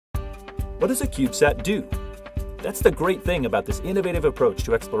What does a CubeSat do? That's the great thing about this innovative approach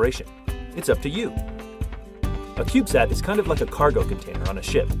to exploration. It's up to you. A CubeSat is kind of like a cargo container on a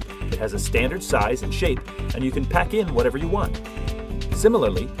ship. It has a standard size and shape, and you can pack in whatever you want.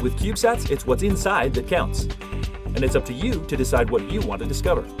 Similarly, with CubeSats, it's what's inside that counts. And it's up to you to decide what you want to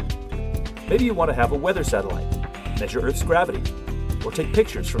discover. Maybe you want to have a weather satellite, measure Earth's gravity, or take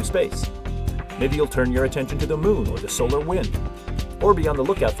pictures from space. Maybe you'll turn your attention to the moon or the solar wind, or be on the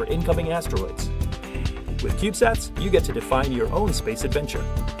lookout for incoming asteroids. With CubeSats, you get to define your own space adventure.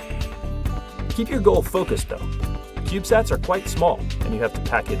 Keep your goal focused though. CubeSats are quite small, and you have to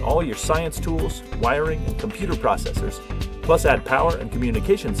pack in all your science tools, wiring, and computer processors, plus add power and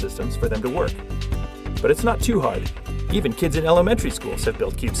communication systems for them to work. But it's not too hard. Even kids in elementary schools have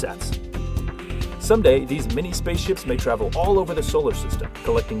built CubeSats. Someday, these mini spaceships may travel all over the solar system,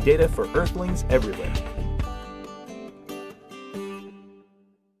 collecting data for Earthlings everywhere.